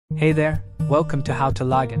Hey there, welcome to How to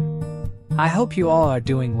Login. I hope you all are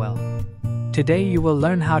doing well. Today you will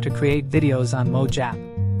learn how to create videos on Moj App.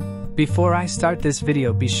 Before I start this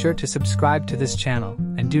video, be sure to subscribe to this channel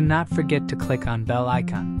and do not forget to click on bell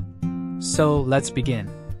icon. So let's begin.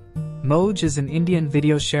 Moj is an Indian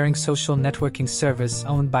video sharing social networking service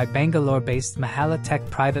owned by Bangalore-based Mahala Tech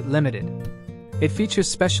Private Limited. It features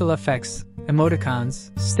special effects,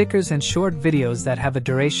 emoticons, stickers and short videos that have a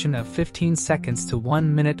duration of 15 seconds to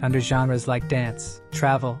 1 minute under genres like dance,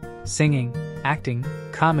 travel, singing, acting,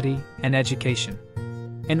 comedy, and education.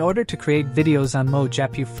 In order to create videos on Moj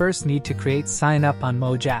App, you first need to sign up on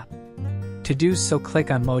Moj App. To do so, click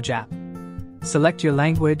on Moj App. Select your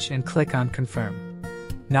language and click on Confirm.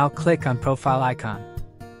 Now click on Profile icon.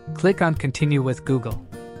 Click on Continue with Google.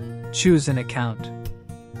 Choose an account.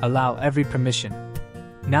 Allow every permission.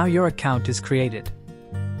 Now your account is created.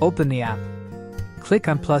 Open the app. Click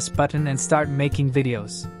on plus button and start making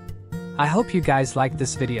videos. I hope you guys like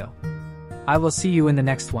this video. I will see you in the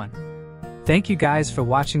next one. Thank you guys for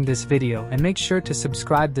watching this video and make sure to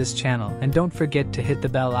subscribe this channel and don't forget to hit the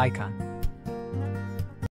bell icon.